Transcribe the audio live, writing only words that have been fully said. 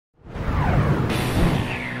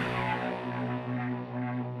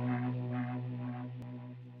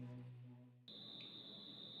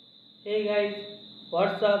Hey guys,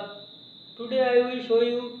 what's up? Today I will show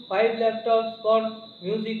you 5 laptops for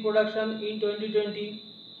music production in 2020.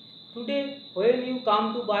 Today, when you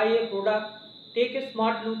come to buy a product, take a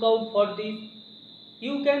smart look out for this.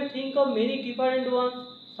 You can think of many different ones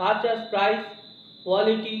such as price,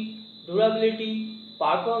 quality, durability,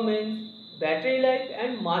 performance, battery life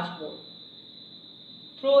and much more.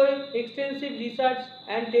 Through extensive research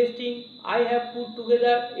and testing, I have put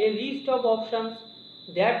together a list of options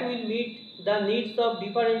that will meet the needs of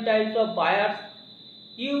different types of buyers.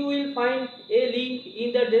 You will find a link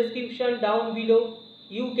in the description down below.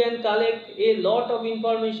 You can collect a lot of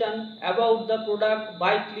information about the product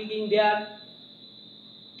by clicking there.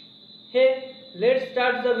 Hey, let's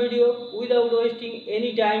start the video without wasting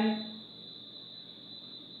any time.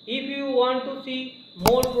 If you want to see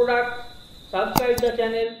more products, subscribe the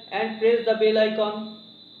channel and press the bell icon.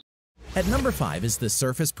 At number 5 is the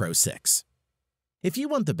Surface Pro 6. If you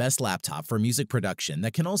want the best laptop for music production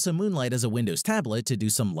that can also moonlight as a Windows tablet to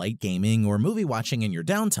do some light gaming or movie watching in your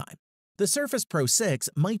downtime, the Surface Pro 6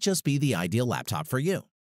 might just be the ideal laptop for you.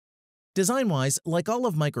 Design-wise, like all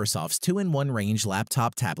of Microsoft's 2-in-1 range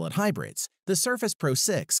laptop-tablet hybrids, the Surface Pro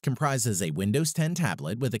 6 comprises a Windows 10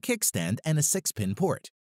 tablet with a kickstand and a 6-pin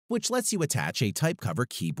port, which lets you attach a type cover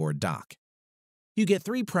keyboard dock. You get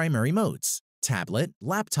 3 primary modes: tablet,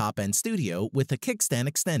 laptop, and studio, with the kickstand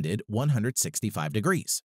extended 165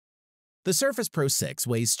 degrees. The Surface Pro 6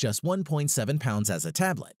 weighs just 1.7 pounds as a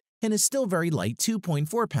tablet and is still very light,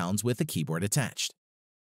 2.4 pounds with the keyboard attached.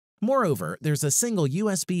 Moreover, there's a single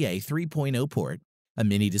USB-A 3.0 port, a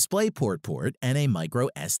mini DisplayPort port, and a micro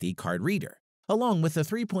SD card reader, along with a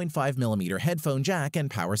 3.5mm headphone jack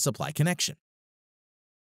and power supply connection.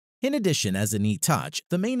 In addition, as a neat touch,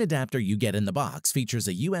 the main adapter you get in the box features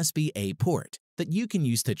a USB-A port that you can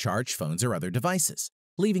use to charge phones or other devices,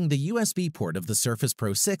 leaving the USB port of the Surface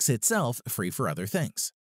Pro 6 itself free for other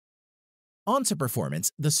things. On to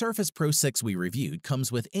performance, the Surface Pro 6 we reviewed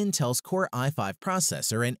comes with Intel's Core i5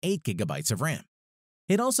 processor and 8GB of RAM.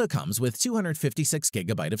 It also comes with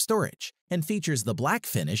 256GB of storage and features the black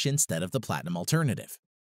finish instead of the platinum alternative.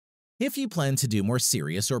 If you plan to do more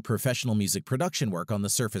serious or professional music production work on the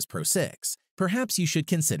Surface Pro 6, perhaps you should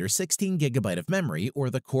consider 16GB of memory or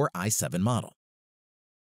the Core i7 model.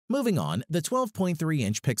 Moving on, the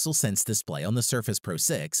 12.3-inch Pixel Sense display on the Surface Pro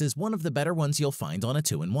 6 is one of the better ones you'll find on a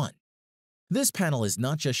 2-in-1. This panel is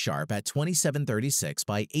not just sharp at 2736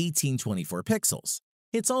 by 1824 pixels,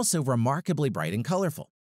 it's also remarkably bright and colorful.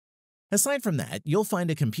 Aside from that, you'll find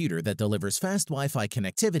a computer that delivers fast Wi-Fi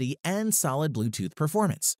connectivity and solid Bluetooth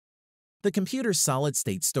performance. The computer's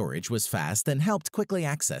solid-state storage was fast and helped quickly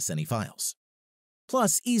access any files.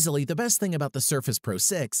 Plus, easily the best thing about the Surface Pro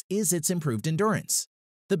 6 is its improved endurance.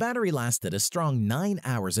 The battery lasted a strong 9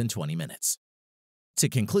 hours and 20 minutes. To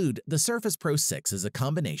conclude, the Surface Pro 6 is a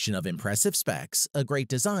combination of impressive specs, a great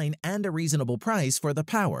design, and a reasonable price for the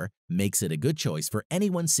power makes it a good choice for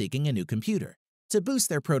anyone seeking a new computer to boost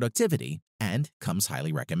their productivity, and comes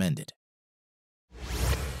highly recommended.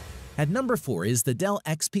 At number 4 is the Dell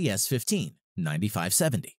XPS 15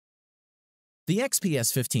 9570. The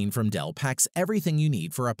XPS 15 from Dell packs everything you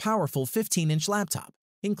need for a powerful 15-inch laptop,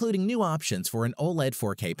 including new options for an OLED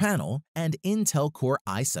 4K panel and Intel Core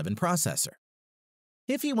i7 processor.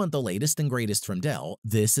 If you want the latest and greatest from Dell,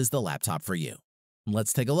 this is the laptop for you.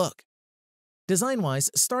 Let's take a look. Design-wise,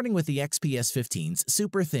 starting with the XPS 15's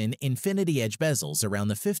super thin infinity edge bezels around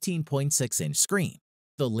the 15.6-inch screen,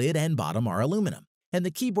 the lid and bottom are aluminum, and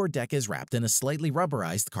the keyboard deck is wrapped in a slightly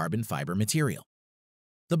rubberized carbon fiber material.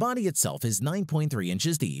 The body itself is 9.3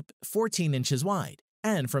 inches deep, 14 inches wide,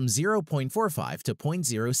 and from 0.45 to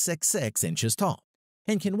 0.066 inches tall,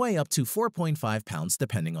 and can weigh up to 4.5 pounds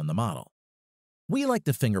depending on the model. We like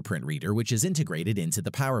the fingerprint reader, which is integrated into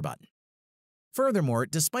the power button. Furthermore,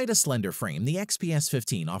 despite a slender frame, the XPS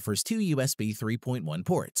 15 offers 2 USB 3.1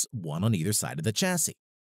 ports, one on either side of the chassis,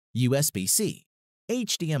 USB-C,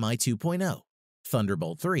 HDMI 2.0,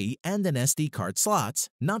 Thunderbolt 3, and an SD card slots,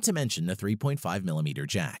 not to mention the 3.5mm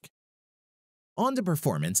jack. On to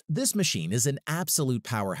performance, this machine is an absolute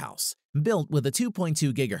powerhouse, built with a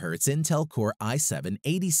 2.2 GHz Intel Core i7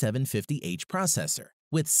 8750H processor,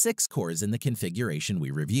 with 6 cores in the configuration we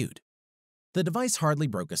reviewed. The device hardly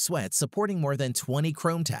broke a sweat, supporting more than 20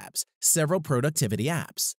 Chrome tabs, several productivity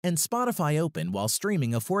apps, and Spotify open while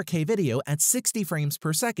streaming a 4K video at 60 frames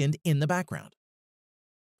per second in the background.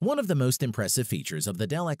 One of the most impressive features of the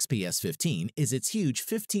Dell XPS 15 is its huge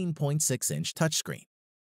 15.6-inch touchscreen.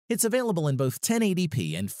 It's available in both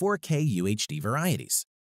 1080p and 4K UHD varieties.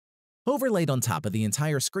 Overlaid on top of the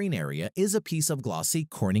entire screen area is a piece of glossy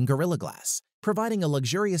Corning Gorilla Glass, providing a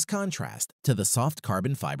luxurious contrast to the soft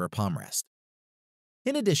carbon fiber palm rest.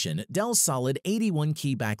 In addition, Dell's solid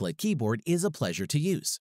 81-key backlit keyboard is a pleasure to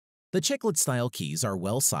use. The chiclet-style keys are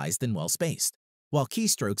well-sized and well-spaced, while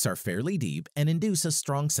keystrokes are fairly deep and induce a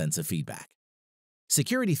strong sense of feedback.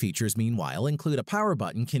 Security features, meanwhile, include a power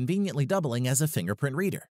button conveniently doubling as a fingerprint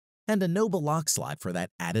reader, and a noble lock slot for that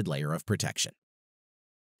added layer of protection.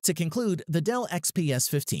 To conclude, the Dell XPS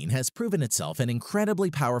 15 has proven itself an incredibly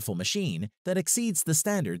powerful machine that exceeds the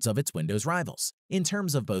standards of its Windows rivals in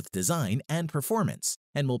terms of both design and performance,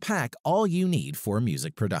 and will pack all you need for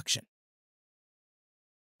music production.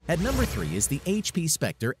 At number 3 is the HP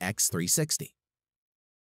Spectre X360.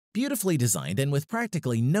 Beautifully designed and with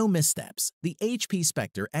practically no missteps, the HP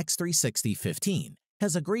Spectre X360 15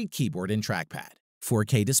 has a great keyboard and trackpad,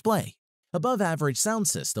 4K display, above-average sound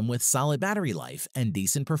system with solid battery life and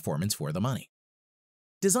decent performance for the money.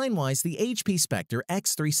 Design-wise, the HP Spectre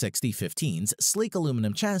X360 15's sleek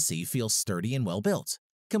aluminum chassis feels sturdy and well-built,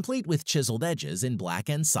 complete with chiseled edges in black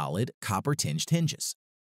and solid, copper-tinged hinges.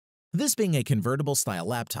 This being a convertible-style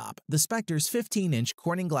laptop, the Spectre's 15-inch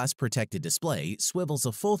Corning glass-protected display swivels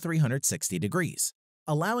a full 360 degrees,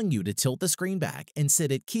 allowing you to tilt the screen back and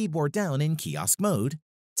sit it keyboard down in kiosk mode,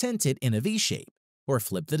 tent it in a V-shape, or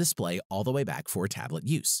flip the display all the way back for tablet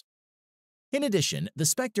use. In addition, the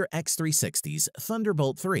Spectre X360's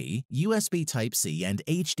Thunderbolt 3, USB Type-C, and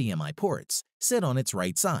HDMI ports sit on its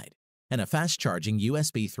right side, and a fast-charging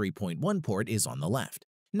USB 3.1 port is on the left,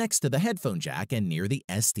 next to the headphone jack and near the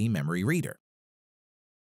SD memory reader.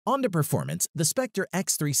 On to performance, the Spectre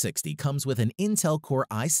X360 comes with an Intel Core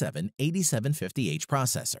i7-8750H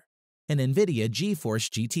processor, an NVIDIA GeForce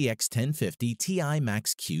GTX 1050 Ti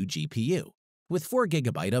Max-Q GPU, with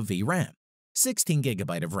 4GB of VRAM,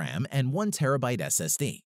 16GB of RAM, and 1TB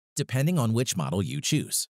SSD, depending on which model you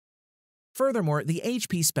choose. Furthermore, the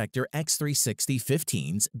HP Spectre X360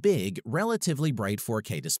 15's big, relatively bright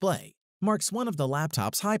 4K display marks one of the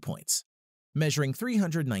laptop's high points. Measuring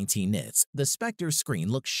 319 nits, the Spectre's screen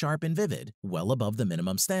looks sharp and vivid, well above the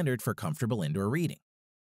minimum standard for comfortable indoor reading.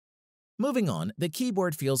 Moving on, the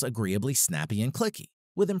keyboard feels agreeably snappy and clicky,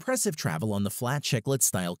 with impressive travel on the flat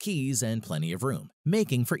chiclet-style keys and plenty of room,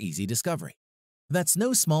 making for easy discovery. That's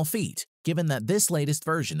no small feat, given that this latest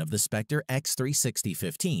version of the Spectre X360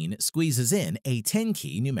 15 squeezes in a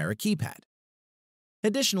 10-key numeric keypad.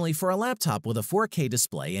 Additionally, for a laptop with a 4K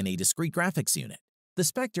display and a discrete graphics unit, the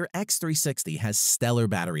Spectre X360 has stellar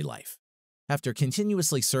battery life. After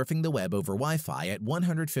continuously surfing the web over Wi-Fi at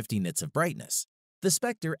 150 nits of brightness, the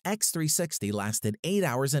Spectre X360 lasted 8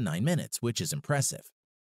 hours and 9 minutes, which is impressive.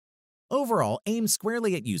 Overall, aimed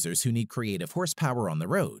squarely at users who need creative horsepower on the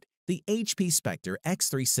road, the HP Spectre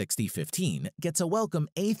X360 15 gets a welcome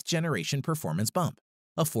 8th-generation performance bump,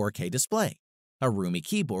 a 4K display, a roomy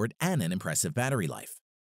keyboard, and an impressive battery life,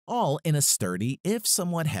 all in a sturdy, if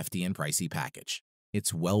somewhat hefty and pricey package.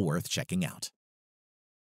 It's well worth checking out.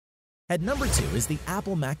 At number 2 is the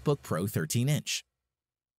Apple MacBook Pro 13-inch.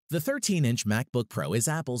 The 13-inch MacBook Pro is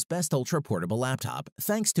Apple's best ultra-portable laptop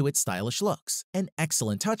thanks to its stylish looks, an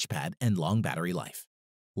excellent touchpad, and long battery life.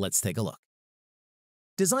 Let's take a look.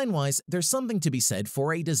 Design-wise, there's something to be said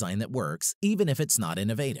for a design that works even if it's not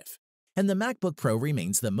innovative, and the MacBook Pro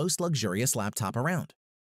remains the most luxurious laptop around.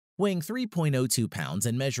 Weighing 3.02 pounds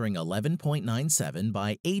and measuring 11.97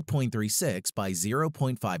 by 8.36 by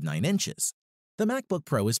 0.59 inches, the MacBook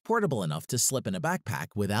Pro is portable enough to slip in a backpack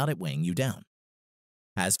without it weighing you down.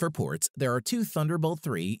 As for ports, there are 2 Thunderbolt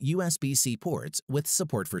 3 USB-C ports with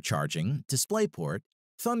support for charging, DisplayPort,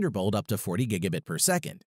 Thunderbolt up to 40 gigabit per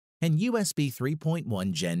second, and USB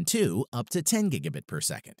 3.1 Gen 2 up to 10 gigabit per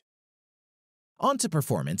second. On to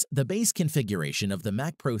performance, the base configuration of the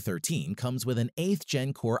Mac Pro 13 comes with an 8th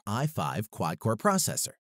Gen Core i5 quad-core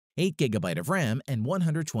processor, 8GB of RAM, and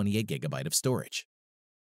 128GB of storage.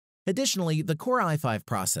 Additionally, the Core i5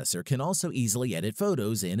 processor can also easily edit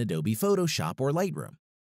photos in Adobe Photoshop or Lightroom.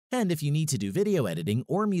 And if you need to do video editing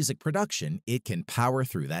or music production, it can power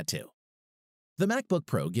through that too. The MacBook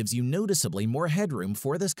Pro gives you noticeably more headroom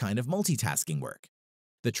for this kind of multitasking work.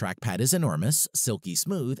 The trackpad is enormous, silky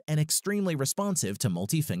smooth, and extremely responsive to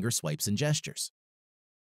multi-finger swipes and gestures.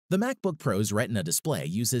 The MacBook Pro's Retina display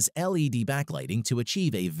uses LED backlighting to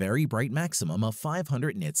achieve a very bright maximum of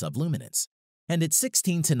 500 nits of luminance, and its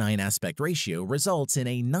 16:9 aspect ratio results in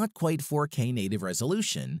a not quite 4K native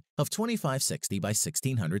resolution of 2560 by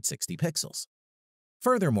 1660 pixels.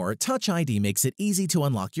 Furthermore, Touch ID makes it easy to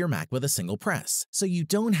unlock your Mac with a single press, so you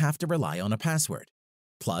don't have to rely on a password.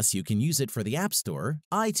 Plus, you can use it for the App Store,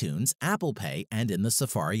 iTunes, Apple Pay, and in the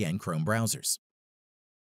Safari and Chrome browsers.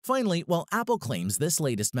 Finally, while Apple claims this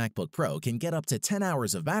latest MacBook Pro can get up to 10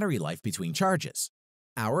 hours of battery life between charges,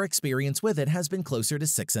 our experience with it has been closer to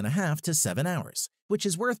 6.5 to 7 hours, which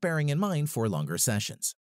is worth bearing in mind for longer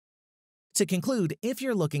sessions. To conclude, if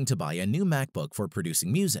you're looking to buy a new MacBook for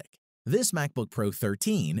producing music, this MacBook Pro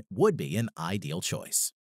 13 would be an ideal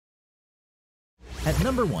choice. At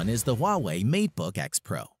number 1 is the Huawei MateBook X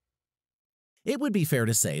Pro. It would be fair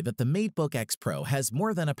to say that the MateBook X Pro has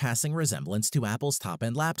more than a passing resemblance to Apple's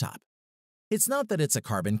top-end laptop. It's not that it's a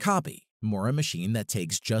carbon copy, more a machine that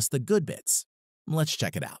takes just the good bits. Let's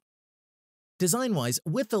check it out. Design-wise,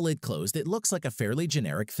 with the lid closed, it looks like a fairly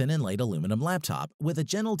generic thin and light aluminum laptop with a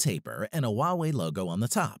gentle taper and a Huawei logo on the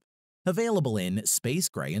top, available in space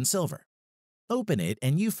gray and silver. Open it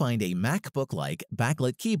and you find a MacBook-like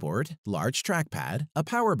backlit keyboard, large trackpad, a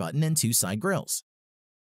power button, and 2 side grills.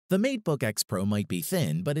 The MateBook X Pro might be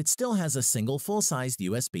thin, but it still has a single full-sized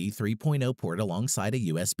USB 3.0 port alongside a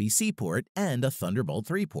USB-C port and a Thunderbolt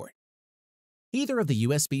 3 port. Either of the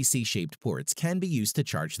USB-C-shaped ports can be used to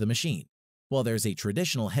charge the machine, while there's a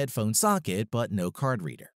traditional headphone socket but no card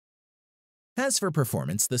reader. As for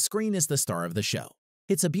performance, the screen is the star of the show.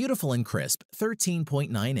 It's a beautiful and crisp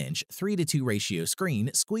 13.9-inch 3:2 ratio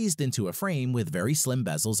screen squeezed into a frame with very slim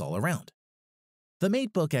bezels all around. The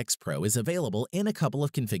MateBook X Pro is available in a couple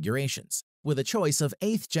of configurations, with a choice of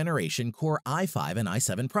 8th generation Core i5 and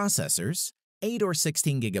i7 processors, 8 or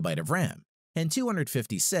 16 GB of RAM, and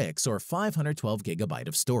 256 or 512 GB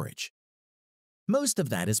of storage. Most of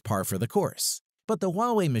that is par for the course, but the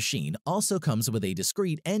Huawei machine also comes with a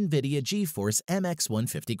discrete NVIDIA GeForce MX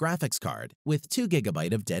 150 graphics card with 2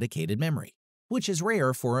 GB of dedicated memory, which is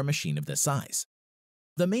rare for a machine of this size.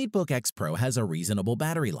 The MateBook X Pro has a reasonable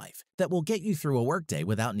battery life that will get you through a workday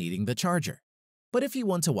without needing the charger. But if you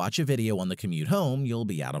want to watch a video on the commute home, you'll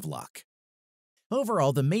be out of luck.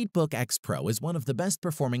 Overall, the MateBook X Pro is one of the best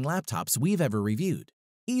performing laptops we've ever reviewed,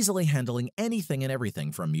 easily handling anything and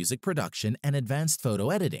everything from music production and advanced photo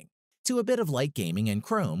editing to a bit of light gaming and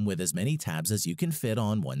Chrome with as many tabs as you can fit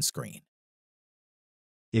on one screen.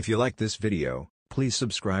 If you like this video, please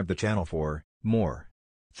subscribe the channel for more.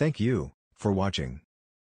 Thank you for watching.